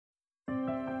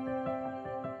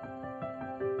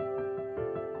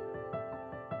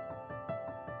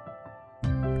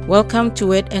Welcome to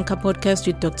Word Anchor Podcast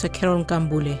with Dr. Carol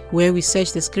Nkambule, where we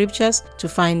search the scriptures to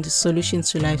find solutions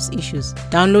to life's issues.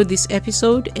 Download this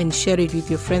episode and share it with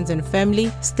your friends and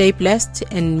family. Stay blessed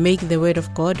and make the Word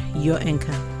of God your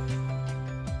anchor.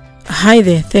 Hi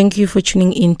there, thank you for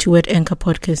tuning in to Word Anchor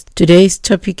Podcast. Today's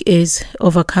topic is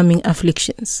overcoming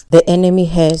afflictions. The enemy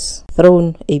has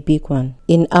thrown a big one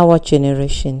in our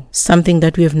generation, something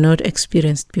that we have not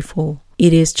experienced before.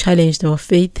 It has challenged our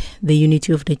faith, the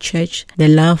unity of the church, the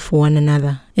love for one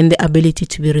another, and the ability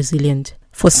to be resilient.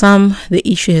 For some, the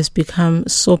issue has become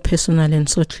so personal and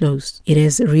so close. It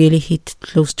has really hit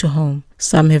close to home.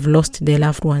 Some have lost their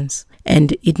loved ones.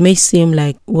 And it may seem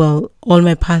like, well, all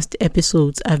my past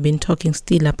episodes I've been talking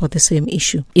still about the same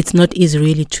issue. It's not easy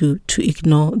really to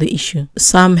ignore the issue.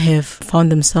 Some have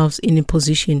found themselves in a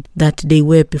position that they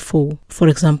were before. For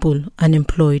example,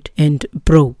 unemployed and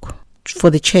broke.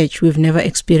 For the church, we've never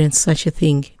experienced such a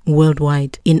thing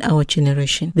worldwide in our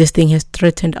generation. This thing has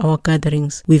threatened our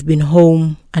gatherings. We've been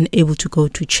home, unable to go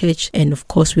to church, and of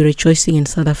course we're rejoicing in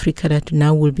South Africa that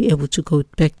now we'll be able to go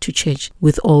back to church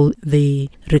with all the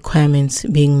requirements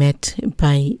being met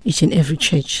by each and every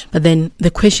church. But then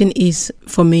the question is,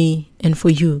 for me and for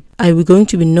you, are we going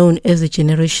to be known as a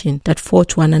generation that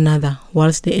fought one another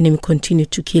whilst the enemy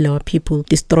continued to kill our people,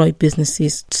 destroy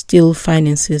businesses, steal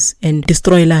finances, and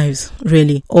destroy lives,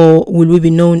 really? Or will we be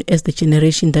known as the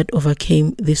generation that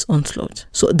overcame this onslaught?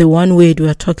 So the one word we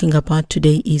are talking about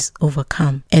today is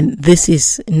overcome. And this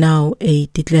is now a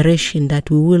declaration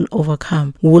that we will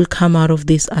overcome. We will come out of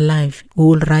this alive. We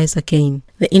will rise again.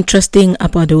 The interesting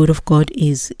about the Word of God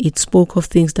is it spoke of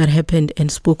things that happened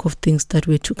and spoke of things that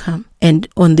were to come. And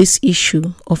on this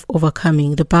issue of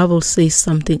overcoming, the Bible says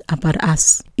something about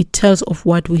us. It tells of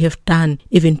what we have done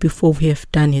even before we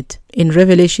have done it. In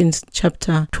Revelation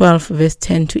chapter 12 verse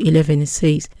 10 to 11 it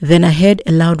says, "Then I heard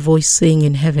a loud voice saying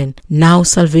in heaven, Now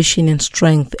salvation and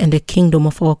strength and the kingdom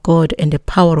of our God and the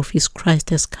power of his Christ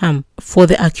has come. For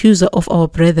the accuser of our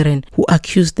brethren who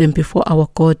accused them before our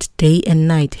God day and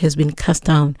night has been cast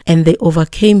down, and they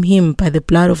overcame him by the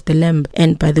blood of the Lamb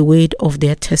and by the word of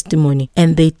their testimony,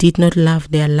 and they did not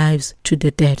love their lives to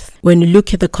the death." When you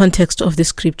look at the context of the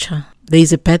scripture, there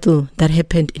is a battle that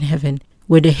happened in heaven,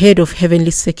 where the head of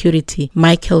heavenly security,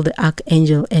 Michael the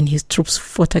archangel, and his troops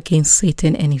fought against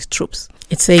Satan and his troops.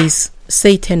 It says,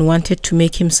 Satan wanted to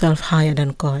make himself higher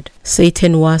than God.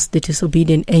 Satan was the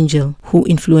disobedient angel who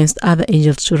influenced other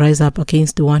angels to rise up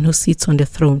against the one who sits on the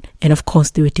throne, and of course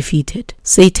they were defeated.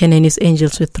 Satan and his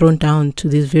angels were thrown down to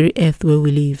this very earth where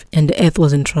we live, and the earth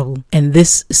was in trouble. And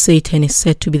this Satan is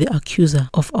said to be the accuser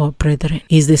of our brethren.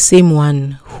 He is the same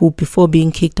one who, before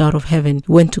being kicked out of heaven,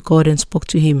 went to God and spoke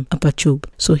to him about Job.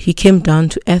 So he came down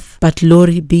to earth, but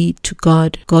glory be to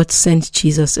God, God sent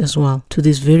Jesus as well to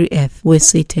this very earth where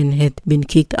Satan had been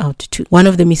kicked out to. One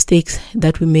of the mistakes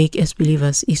that we make as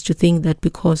believers is to think that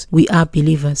because we are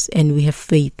believers and we have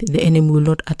faith, the enemy will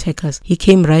not attack us. He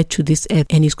came right to this earth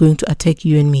and is going to attack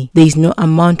you and me. There is no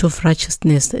amount of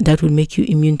righteousness that will make you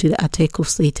immune to the attack of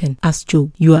Satan. As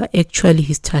Job, you are actually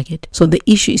his target. So the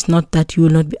issue is not that you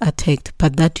will not be attacked,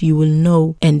 but that you will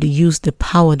know and use the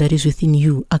power that is within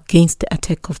you against the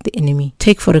attack of the enemy.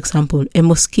 Take, for example, a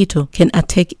mosquito can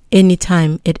attack any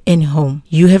time at any home.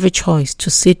 You have a choice to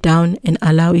sit down and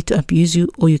allow it to abuse you,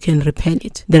 or you can repel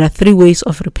it. There are 3 ways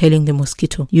of repelling the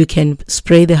mosquito. You can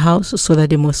spray the house so that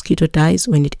the mosquito dies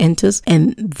when it enters,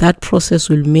 and that process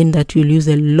will mean that you'll use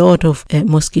a lot of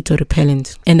mosquito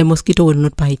repellent and the mosquito will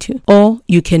not bite you. Or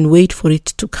you can wait for it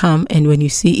to come, and when you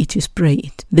see it, you spray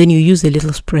it. Then you use a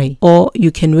little spray. Or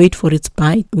you can wait for its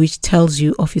bite, which tells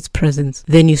you of its presence.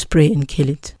 Then you spray and kill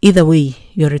it. Either way,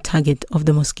 you're a target of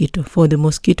the mosquito, for the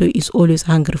mosquito is always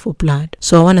hungry for blood.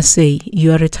 So I want to say,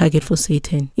 you are a target for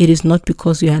Satan. It is not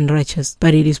because you are unrighteous,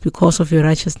 but it is because of your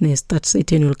righteousness that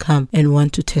Satan will come and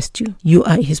want to test you. You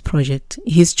are his project.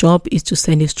 His job is to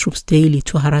send his troops daily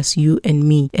to harass you and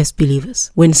me as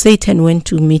believers. When Satan went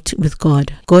to meet with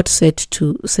God, God said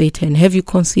to Satan, "Have you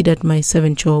considered my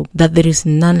servant Job, that there is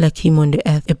none like him on the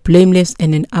earth, a blameless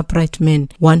and an upright man,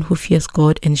 one who fears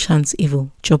God and shuns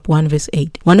evil?" Job 1 verse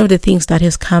 8. One of the things that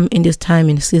has come in this time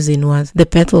and season was the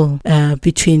battle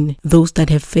between those that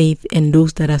have faith and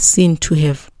those that are seen to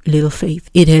have little faith.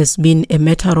 It has been a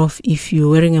matter of, if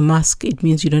you're wearing a mask, it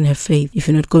means you don't have faith. If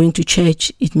you're not going to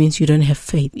church, it means you don't have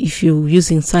faith. If you're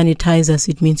using sanitizers,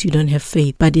 it means you don't have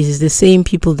faith. But it is the same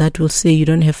people that will say you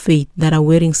don't have faith that are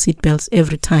wearing seatbelts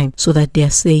every time so that they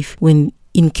are safe when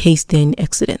in case they're in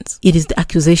accidents. It is the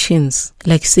accusations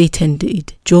like Satan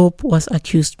did. Job was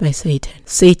accused by Satan.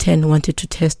 Satan wanted to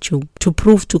test Job to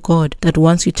prove to God that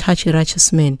once you touch a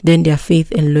righteous man, then their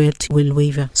faith and loyalty will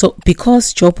waver. So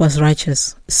because Job was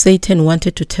righteous, Satan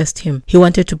wanted to test him. He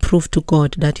wanted to prove to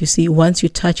God that, you see, once you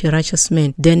touch a righteous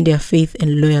man, then their faith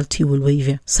and loyalty will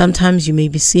waver. Sometimes you may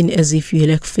be seen as if you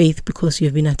lack faith because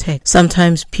you've been attacked.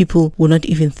 Sometimes people will not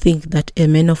even think that a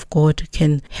man of God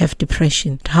can have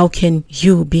depression. How can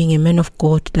you, being a man of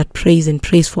God that prays and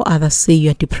prays for others, say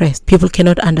you are depressed? People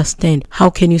cannot understand. How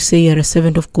can you say you are a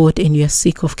servant of God and you are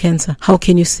sick of cancer? How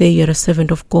can you say you are a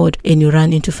servant of God and you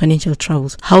run into financial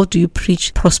troubles? How do you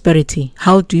preach prosperity?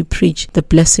 How do you preach the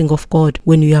blessing of God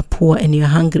when you are poor and you are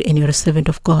hungry and you are a servant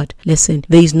of God? Listen,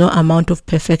 there is no amount of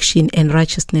perfection and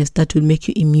righteousness that will make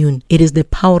you immune. It is the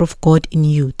power of God in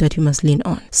you that you must lean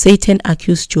on. Satan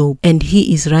accused Job, and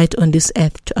he is right on this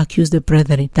earth to accuse the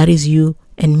brethren. That is you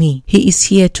and me. He is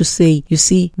here to say, you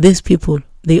see, these people,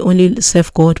 they only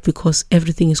serve God because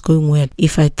everything is going well.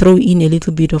 If I throw in a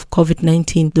little bit of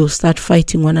COVID-19, they'll start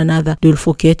fighting one another. They'll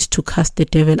forget to cast the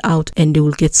devil out and they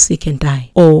will get sick and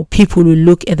die. Or people will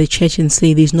look at the church and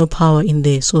say there's no power in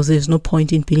there, so there's no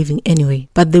point in believing anyway.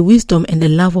 But the wisdom and the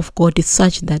love of God is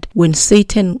such that when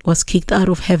Satan was kicked out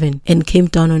of heaven and came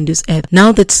down on this earth,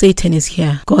 now that Satan is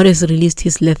here, God has released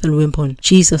his lethal weapon,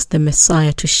 Jesus the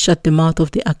Messiah, to shut the mouth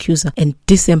of the accuser and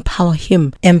disempower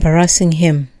him, embarrassing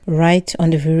him right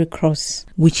on the very cross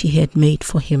which he had made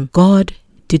for him. God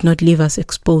did not leave us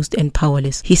exposed and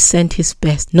powerless. He sent his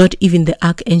best, not even the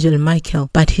archangel Michael,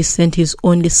 but he sent his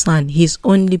only son, his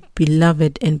only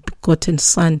beloved and begotten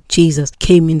son, Jesus,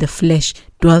 came in the flesh,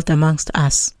 dwelt amongst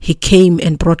us. He came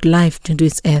and brought life to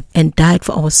this earth and died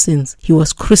for our sins. He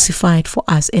was crucified for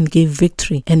us and gave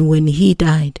victory. And when he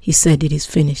died, he said it is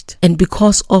finished. And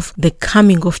because of the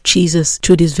coming of Jesus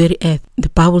to this very earth, the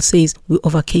Bible says we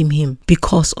overcame him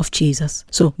because of Jesus.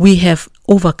 So we have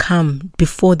overcome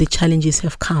before the challenges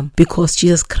have come, because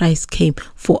Jesus Christ came.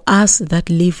 For us that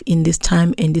live in this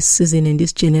time and this season and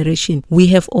this generation, we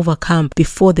have overcome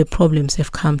before the problems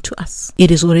have come to us.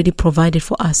 It is already provided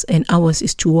for us, and ours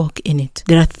is to walk in it.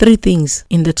 There are 3 things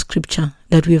in that scripture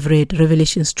that we've read,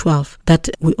 Revelations 12, that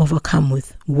we overcome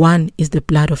with. One is the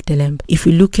blood of the Lamb. If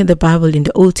we look in the Bible in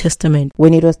the Old Testament,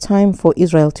 when it was time for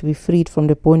Israel to be freed from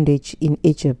the bondage in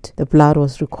Egypt, the blood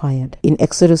was required. In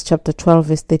Exodus chapter 12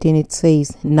 verse 13 it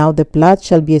says, "Now the blood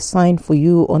shall be a sign for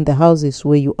you on the houses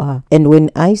where you are. And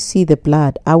when I see the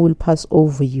blood, I will pass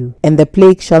over you. And the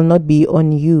plague shall not be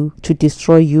on you to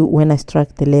destroy you when I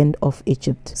strike the land of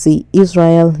Egypt." See,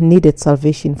 Israel needed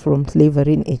salvation from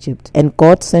slavery in Egypt. And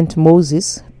God sent Moses,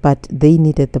 but they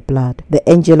needed the blood. The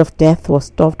angel of death was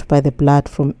stopped by the blood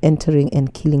from entering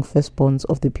and killing firstborns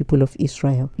of the people of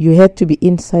Israel. You had to be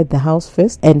inside the house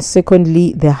first, and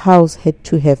secondly, the house had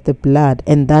to have the blood,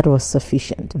 and that was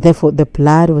sufficient. Therefore, the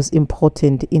blood was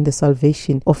important in the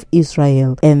salvation of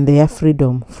Israel and their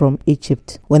freedom from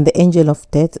Egypt. When the angel of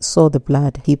death saw the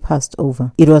blood, he passed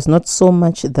over. It was not so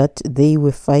much that they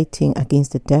were fighting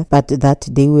against the death, but that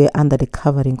they were under the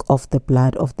covering of the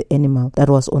blood of the animal that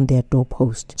was on their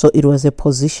doorpost. So it was a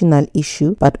positional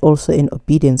issue, but also an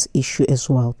obedience issue as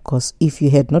well. Because if you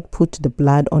had not put the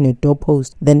blood on your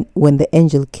doorpost, then when the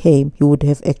angel came, he would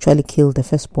have actually killed the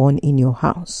firstborn in your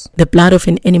house. The blood of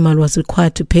an animal was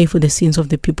required to pay for the sins of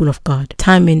the people of God.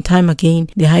 Time and time again,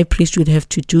 the high priest would have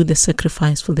to do the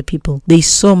sacrifice for the people. There is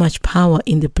so much power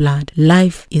in the blood.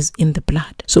 Life is in the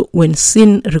blood. So when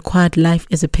sin required life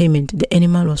as a payment, the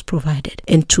animal was provided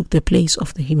and took the place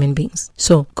of the human beings.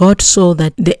 So God saw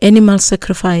that the animal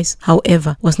sacrifice,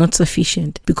 however, was not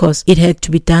sufficient, because it had to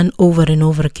be done over and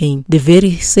over again. The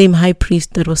very same high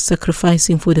priest that was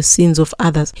sacrificing for the sins of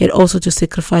others had also to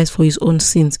sacrifice for his own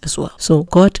sins as well. So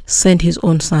God sent his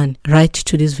own son right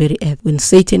to this very earth. When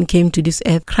Satan came to this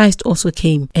earth, Christ also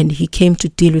came, and he came to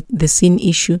deal with the sin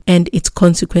issue and its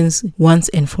consequence once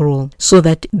and for all, so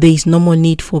that there is no more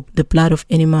need for the blood of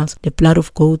animals, the blood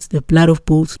of goats, the blood of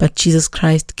bulls, but Jesus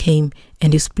Christ came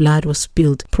and his blood was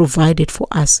spilled, provided for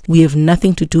us. We have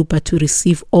nothing to do but to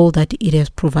receive all that it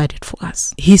has provided for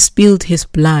us. He spilled his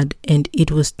blood and it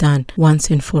was done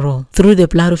once and for all. Through the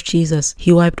blood of Jesus,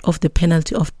 he wiped off the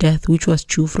penalty of death which was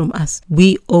due from us.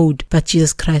 We owed, but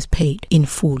Jesus Christ paid in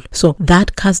full. So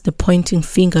that cuts the pointing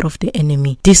finger of the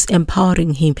enemy,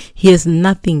 disempowering him. He has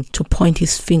nothing to point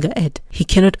his finger at. He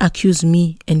cannot accuse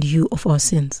me and you of our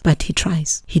sins, but he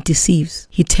tries. He deceives.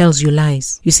 He tells you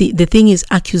lies. You see, the thing is,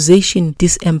 accusation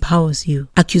Accusation disempowers you.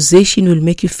 Accusation will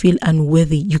make you feel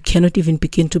unworthy. You cannot even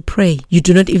begin to pray. You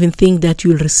do not even think that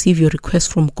you will receive your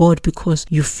request from God because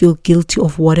you feel guilty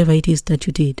of whatever it is that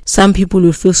you did. Some people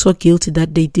will feel so guilty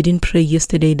that they didn't pray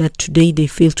yesterday that today they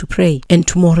fail to pray, and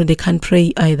tomorrow they can't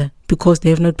pray either because they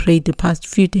have not prayed the past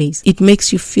few days. It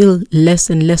makes you feel less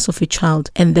and less of a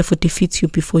child, and therefore defeats you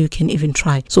before you can even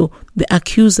try. So the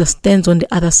accuser stands on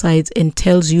the other side and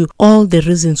tells you all the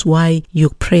reasons why your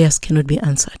prayers cannot be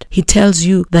answered. He tells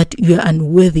you that you are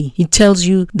unworthy. He tells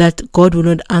you that God will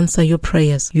not answer your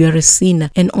prayers. You are a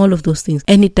sinner, and all of those things.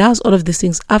 And he does all of these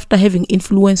things after having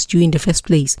influenced you in the first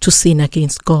place to sin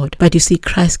against God. But you see,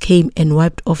 Christ came and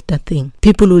wiped off that thing.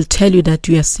 People will tell you that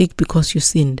you are sick because you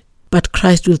sinned. But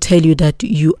Christ will tell you that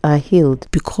you are healed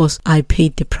because I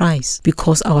paid the price,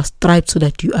 because I was striped so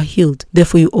that you are healed.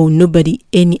 Therefore, you owe nobody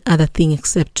any other thing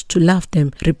except to love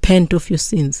them. Repent of your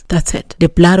sins. That's it. The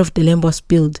blood of the Lamb was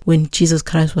spilled when Jesus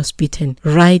Christ was beaten.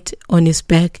 Right on his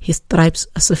back, his stripes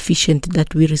are sufficient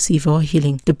that we receive our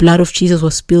healing. The blood of Jesus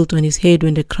was spilled on his head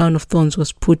when the crown of thorns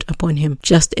was put upon him,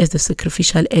 just as the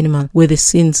sacrificial animal, where the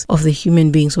sins of the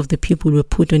human beings, of the people, were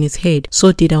put on his head.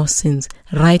 So did our sins,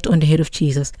 right on the head of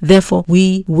Jesus. Therefore,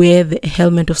 we wear the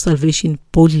helmet of salvation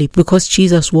boldly because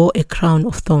Jesus wore a crown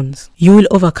of thorns. You will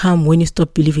overcome when you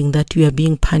stop believing that you are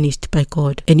being punished by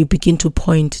God and you begin to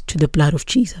point to the blood of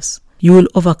Jesus. You will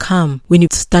overcome when you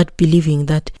start believing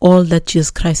that all that Jesus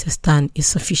Christ has done is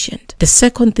sufficient. The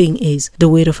second thing is the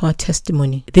word of our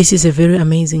testimony. This is a very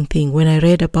amazing thing. When I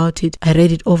read about it, I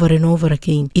read it over and over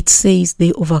again. It says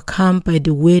they overcome by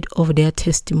the word of their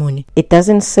testimony. It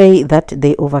doesn't say that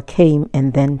they overcame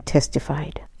and then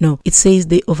testified. No, it says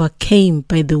they overcame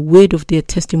by the word of their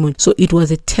testimony. So it was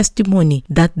a testimony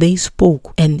that they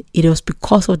spoke, and it was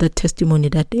because of that testimony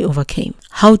that they overcame.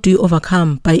 How do you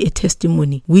overcome? By a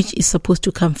testimony. Which is supposed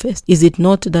to come first? Is it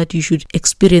not that you should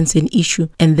experience an issue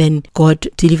and then God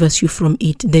delivers you from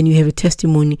it, then you have a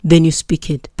testimony, then you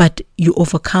speak it? But you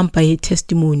overcome by a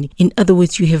testimony. In other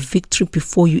words, you have victory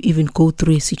before you even go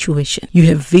through a situation. You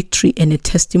have victory and a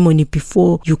testimony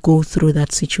before you go through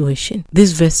that situation.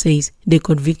 This verse says they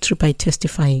got victory by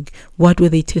testifying. What were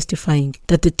they testifying?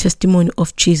 That the testimony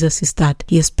of Jesus is that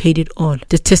he has paid it all.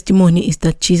 The testimony is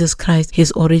that Jesus Christ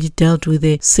has already dealt with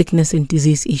the sickness and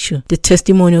disease issue. The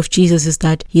testimony of Jesus is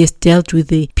that he has dealt with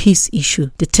the peace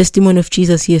issue. The testimony of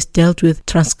Jesus, he has dealt with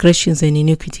transgressions and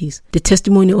iniquities. The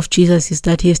testimony of Jesus is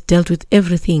that he has dealt with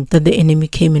everything that the enemy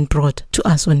came and brought to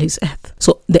us on this earth.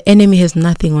 So the enemy has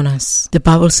nothing on us. The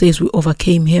Bible says we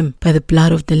overcame him by the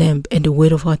blood of the Lamb and the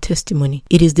word of our testimony.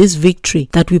 It is this victory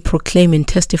that we proclaim and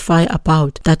testify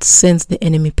about that sends the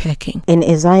enemy packing. In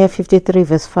Isaiah 53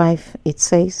 verse 5, it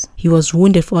says, he was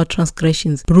wounded for our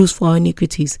transgressions, bruised for our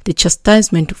iniquities. The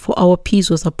chastisement for our peace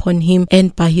was upon him,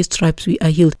 and by his stripes we are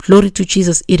healed. Glory to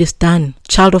Jesus, it is done.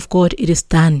 Child of God, it is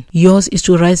done. Yours is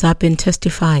to rise up and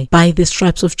testify. By the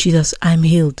stripes of Jesus, I'm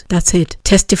healed. That's it.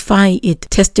 Testify it.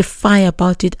 Testify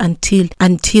about it until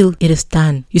it is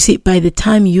done. You see, by the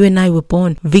time you and I were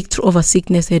born, victory over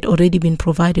sickness had already been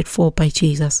provided for by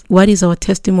Jesus. What is our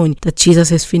testimony? That Jesus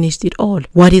has finished it all.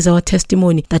 What is our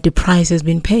testimony? That the price has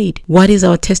been paid. What is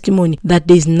our testimony? That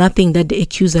there is nothing that the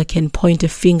accuser can point a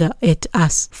finger at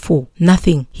us for.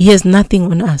 Nothing. He has nothing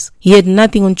on us. He had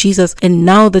nothing on Jesus, and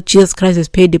now that Jesus Christ has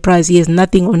paid the price, he has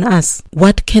nothing on us.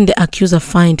 What can the accuser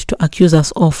find to accuse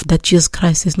us of that Jesus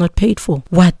Christ has not paid for?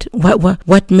 What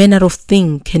manner of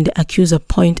thing can the accuser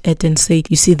point at and say,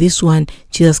 you see, this one,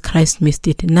 Jesus Christ missed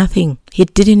it? Nothing. He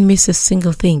didn't miss a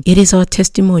single thing. It is our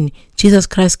testimony. Jesus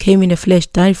Christ came in the flesh,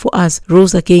 died for us,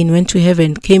 rose again, went to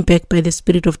heaven, came back by the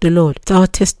Spirit of the Lord. It's our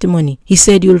testimony. He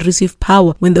said you'll receive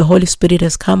power when the Holy Spirit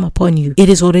has come upon you. It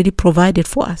is already provided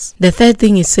for us. The third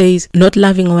thing it says, not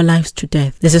loving our lives to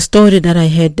death. There's a story that I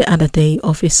heard the other day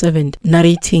of a servant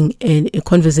narrating a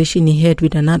conversation he had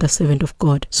with another servant of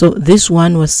God. So this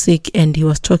one was sick and he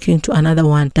was talking to another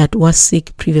one that was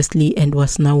sick previously and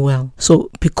was now well. So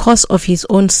because of his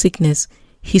own sickness,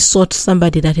 he sought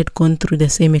somebody that had gone through the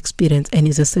same experience and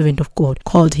is a servant of God,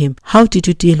 called him. How did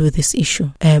you deal with this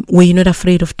issue? Were you not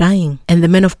afraid of dying? And the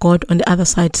man of God on the other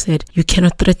side said, you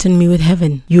cannot threaten me with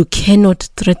heaven. You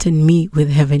cannot threaten me with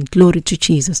heaven. Glory to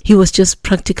Jesus. He was just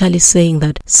practically saying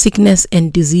that sickness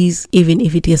and disease, even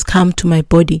if it has come to my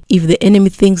body, if the enemy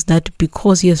thinks that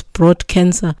because he has brought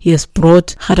cancer, he has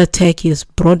brought heart attack, he has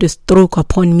brought a stroke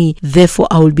upon me, therefore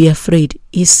I will be afraid.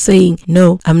 He's saying,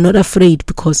 no, I'm not afraid,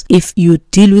 because if you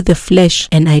deal with the flesh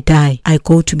and I die, I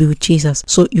go to be with Jesus.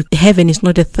 So heaven is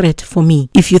not a threat for me.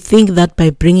 If you think that by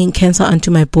bringing cancer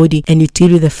onto my body and you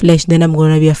deal with the flesh, then I'm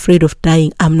going to be afraid of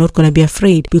dying, I'm not going to be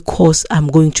afraid, because I'm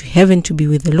going to heaven to be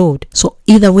with the Lord. So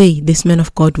either way, this man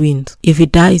of God wins. If he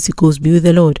dies, he goes be with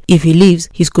the Lord. If he lives,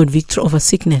 he's got victory over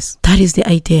sickness. That is the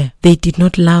idea. They did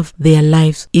not love their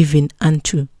lives even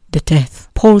unto the death.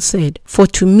 Paul said, for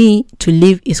to me to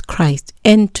live is Christ,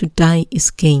 and to die is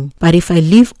gain. But if I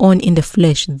live on in the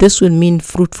flesh, this will mean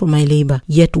fruit for my labor.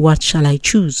 Yet what shall I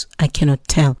choose? I cannot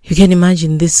tell. You can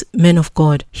imagine this man of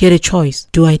God. He had a choice.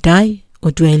 Do I die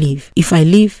or do I live? If I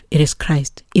live, it is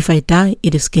Christ. If I die,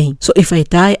 it is gain. So if I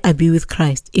die, I be with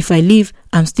Christ. If I live,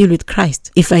 I'm still with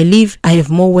Christ. If I live, I have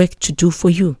more work to do for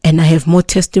you, and I have more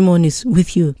testimonies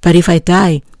with you. But if I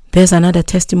die, there's another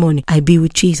testimony. I be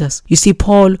with Jesus. You see,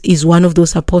 Paul is one of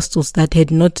those apostles that had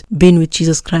not been with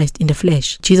Jesus Christ in the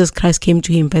flesh. Jesus Christ came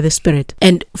to him by the Spirit.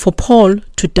 And for Paul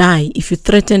to die, if you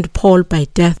threatened Paul by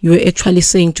death, you were actually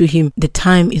saying to him, the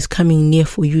time is coming near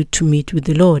for you to meet with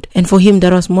the Lord. And for him,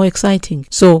 that was more exciting.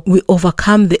 So we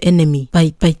overcome the enemy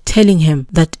by telling him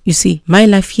that, you see, my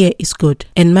life here is good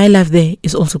and my life there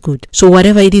is also good. So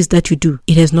whatever it is that you do,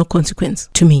 it has no consequence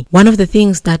to me. One of the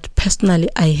things that personally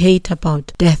I hate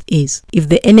about death is if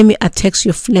the enemy attacks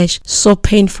your flesh so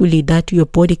painfully that your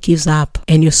body gives up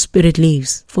and your spirit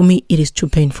leaves. For me, it is too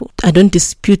painful. I don't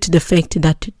dispute the fact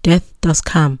that death does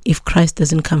come if Christ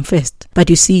doesn't come first. But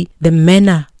you see, the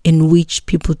manner in which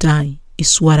people die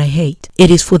is what I hate. It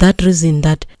is for that reason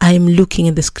that I am looking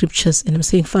at the scriptures and I'm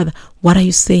saying, Father, what are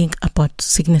you saying about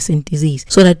sickness and disease,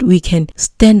 so that we can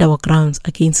stand our grounds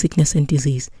against sickness and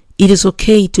disease. It is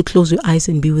okay to close your eyes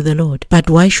and be with the Lord. But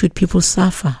why should people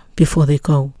suffer before they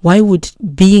go? Why would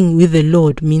being with the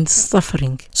Lord mean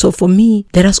suffering? So for me,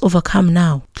 let us overcome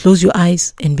now. Close your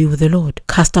eyes and be with the Lord.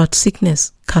 Cast out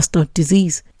sickness, cast out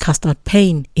disease, cast out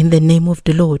pain in the name of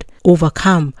the Lord.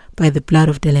 Overcome by the blood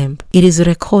of the Lamb. It is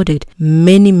recorded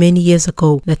many, many years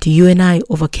ago that you and I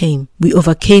overcame. We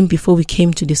overcame before we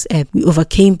came to this earth. We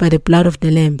overcame by the blood of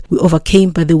the Lamb. We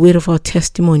overcame by the word of our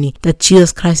testimony that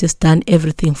Jesus Christ has done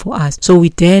everything for us. So we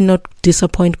dare not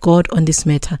disappoint God on this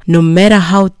matter. No matter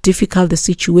how difficult the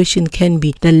situation can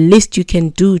be, the least you can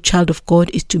do, child of God,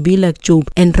 is to be like Job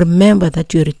and remember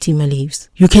that your Redeemer lives.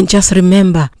 You can just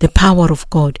remember the power of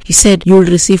God. He said you will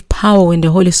receive power when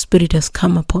the Holy Spirit has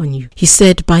come upon you. He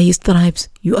said by His stripes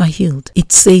you are healed.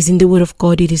 It says in the word of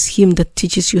God, it is Him that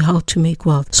teaches you how to make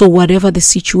wealth. So whatever the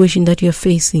situation that you're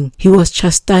facing, He was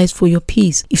chastised for your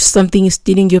peace. If something is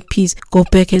stealing your peace, go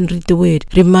back and read the word.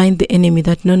 Remind the enemy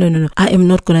that no, I am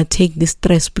not going to take this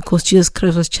stress because Jesus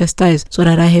Christ was chastised so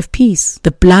that I have peace.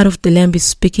 The blood of the Lamb is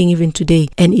speaking even today,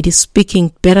 and it is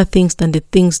speaking better things than the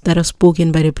things that are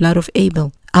spoken by the blood of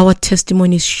Abel. Our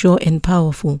testimony is sure and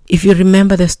powerful. If you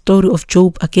remember the story of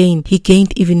Job again, he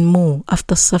gained even more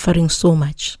after suffering so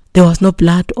much. There was no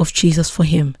blood of Jesus for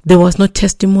him. There was no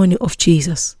testimony of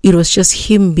Jesus. It was just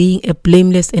him being a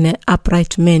blameless and an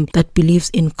upright man that believes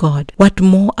in God. What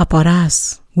more about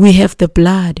us? We have the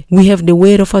blood. We have the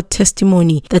word of our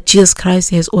testimony that Jesus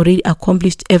Christ has already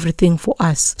accomplished everything for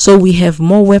us. So we have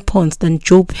more weapons than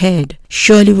Job had.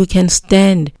 Surely we can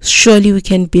stand. Surely we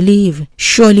can believe.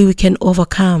 Surely we can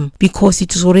overcome, because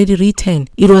it is already written.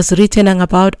 It was written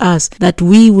about us that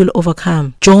we will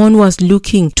overcome. John was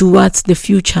looking towards the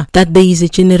future, that there is a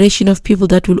generation of people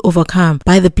that will overcome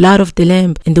by the blood of the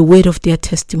Lamb and the word of their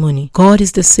testimony. God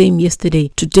is the same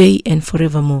yesterday, today, and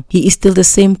forevermore. He is still the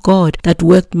same God that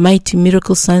worked mighty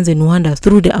miracle signs and wonders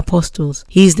through the apostles.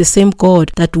 He is the same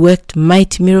God that worked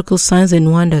mighty miracle signs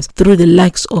and wonders through the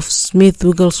likes of Smith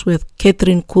Wigglesworth,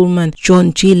 Catherine Kuhlman,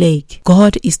 John G. Lake.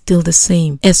 God is still the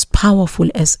same, as powerful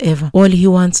as ever. All He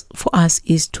wants for us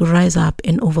is to rise up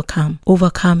and overcome.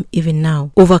 Overcome even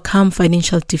now. Overcome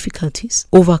financial difficulties.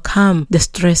 Overcome the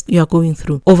stress you are going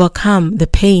through. Overcome the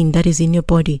pain that is in your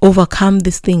body. Overcome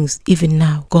these things even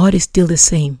now. God is still the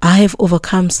same. I have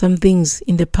overcome some things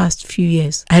in the past few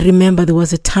years. I remember there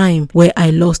was a time where I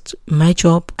lost my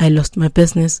job, I lost my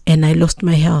business, and I lost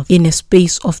my health in a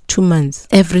space of 2 months.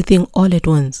 Everything all at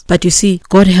once. But you see,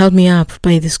 God held me up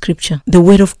by the scripture. The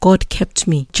word of God kept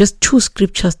me. Just 2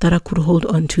 scriptures that I could hold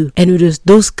on to. And it was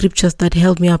those scriptures that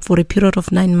held me up for a period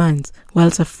of 9 months.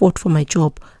 whilst I fought for my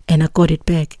job and I got it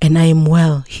back and I am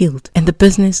well healed, and the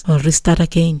business will restart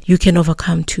again. You can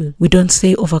overcome too. We don't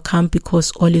say overcome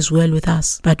because all is well with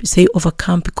us, but we say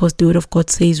overcome because the word of God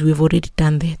says we've already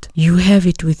done that. You have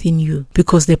it within you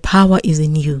because the power is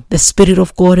in you. The Spirit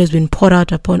of God has been poured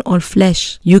out upon all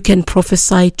flesh. You can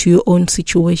prophesy to your own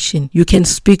situation. You can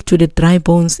speak to the dry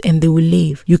bones and they will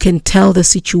live. You can tell the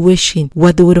situation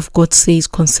what the word of God says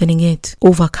concerning it.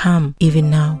 Overcome even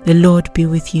now. The Lord be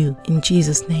with you in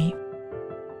Jesus' name.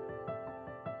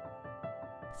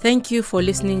 Thank you for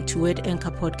listening to Word Anchor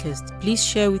Podcast. Please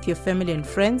share with your family and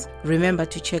friends. Remember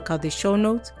to check out the show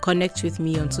notes, connect with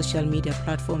me on social media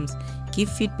platforms,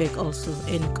 give feedback also,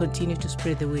 and continue to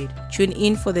spread the word. Tune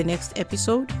in for the next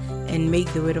episode and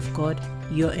make the Word of God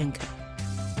your anchor.